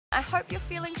I hope you're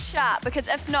feeling sharp, because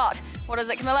if not, what is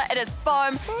it, Camilla? It is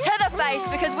foam to the face,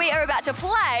 because we are about to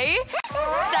play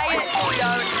Say It,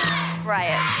 Don't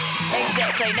Spray It.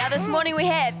 Exactly. Now this morning we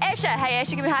have Asher. Hey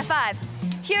Asher, give me a high five.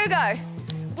 Hugo.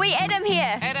 Adam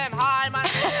here. Adam, hi,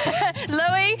 mate.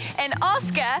 Louis and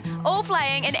Oscar all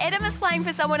playing, and Adam is playing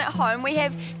for someone at home. We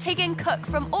have Tegan Cook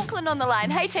from Auckland on the line.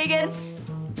 Hey Tegan.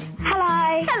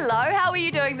 Hello. Hello, how are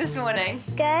you doing this morning?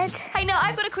 Good. Hey, now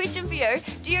I've got a question for you.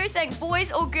 Do you think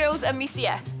boys or girls are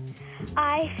messier?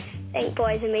 I think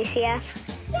boys are messier.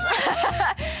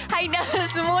 Hey, now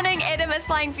this morning Adam is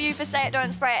playing for you for Say It,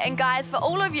 Don't Spray It. And guys, for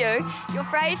all of you, your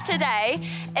phrase today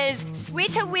is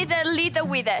sweater weather, leather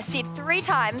weather, said 3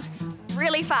 times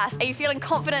really fast. Are you feeling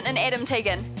confident in Adam,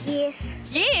 Tegan? Yes.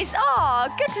 Yes, oh,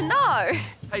 good to know.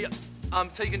 Hey,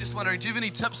 Tegan, just wondering, do you have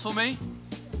any tips for me?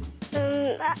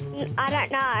 I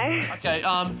don't know. Okay,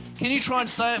 can you try and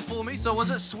say it for me? So was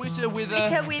it sweater weather?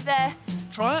 Sweater weather.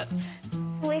 Try it.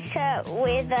 Sweater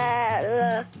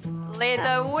weather.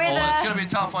 Leather weather. Oh, it's going to be a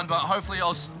tough one, but hopefully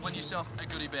I'll win yourself a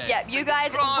goodie bag. Yep, you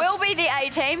guys Cross. will be the A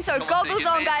team, so Come on, goggles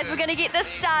Tegan, on, guys. We're going to get this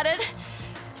started.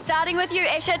 Starting with you,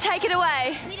 Asher, take it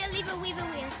away. Sweeter leather weaver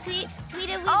wear. Sweeter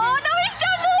weather. Oh, no, he's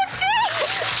done more too!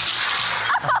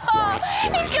 Oh,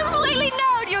 he's completely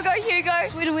nailed. You'll go, Hugo.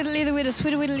 Sweeter weather, leather weather.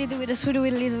 Sweeter weather, leather weather. Sweeter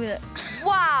weather, leather weather.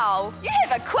 Wow, you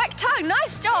have a quick tongue.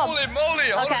 Nice job. Holy moly.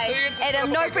 Hold on, Okay, Tegan.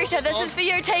 Adam, no pressure. This is for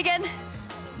you, Tegan.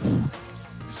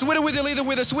 Sweater weather, leather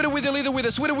weather. Sweater weather, leather weather.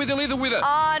 Sweater weather, leather weather.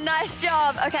 Oh, nice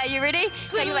job. Okay, you ready?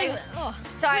 Take it away. Leather. Oh.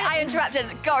 Sorry, I interrupted.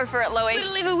 Go for it, Louis. Sweeter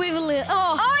leather weaver, leather.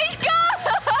 Oh. Oh, he's gone!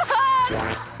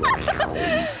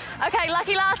 Okay,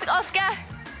 lucky last, Oscar.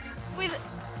 With.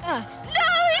 No,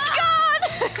 he's gone!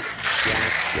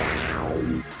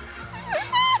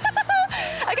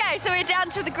 Okay, so we're down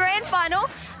to the grand final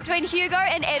between Hugo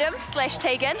and Adam /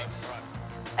 Tegan.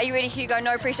 Are you ready, Hugo?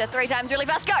 No pressure. 3 times really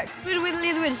fast. Go. Sweeter weather,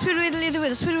 leather weather. Sweeter weather, leather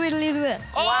weather. Sweeter weather, leather weather.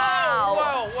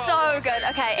 Wow. So good.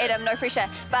 Okay, Adam, no pressure.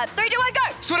 But 3, 2, 1, go.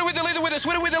 Sweater weather, leather weather.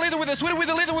 Sweater weather, leather weather. Sweater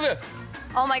weather, leather weather.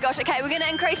 Oh my gosh. Okay, we're going to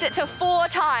increase it to 4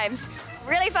 times.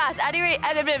 Really fast. Are you ready?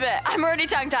 I'm already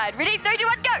tongue-tied. Ready? 3, 2,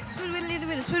 1, go. Sweeter weather, leather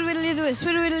weather. Sweeter weather, leather weather.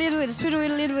 Sweeter weather, leather weather. Sweeter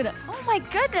weather, leather weather. Oh my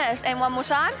goodness. And one more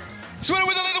time. Sweater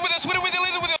weather, leather weather. Sweater weather,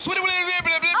 leather weather. Sweater weather, leather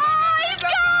weather. Oh, he's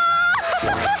gone!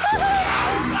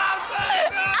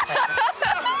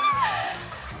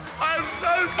 I'm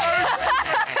so sorry.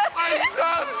 I'm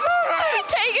so sorry.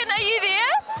 Tegan, are you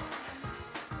there?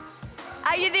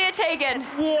 Are you there, Tegan?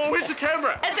 Yes. Where's the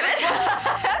camera?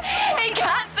 He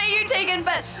can't see you, Tegan,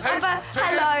 but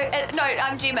hello. No,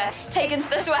 I'm Gemma. Tegan's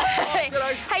this way.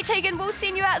 Hey, Tegan, we'll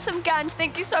send you out some guns.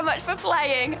 Thank you so much for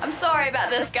playing. I'm sorry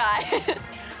about this guy.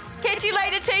 Catch you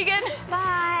later, Tegan.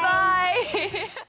 Bye. Bye.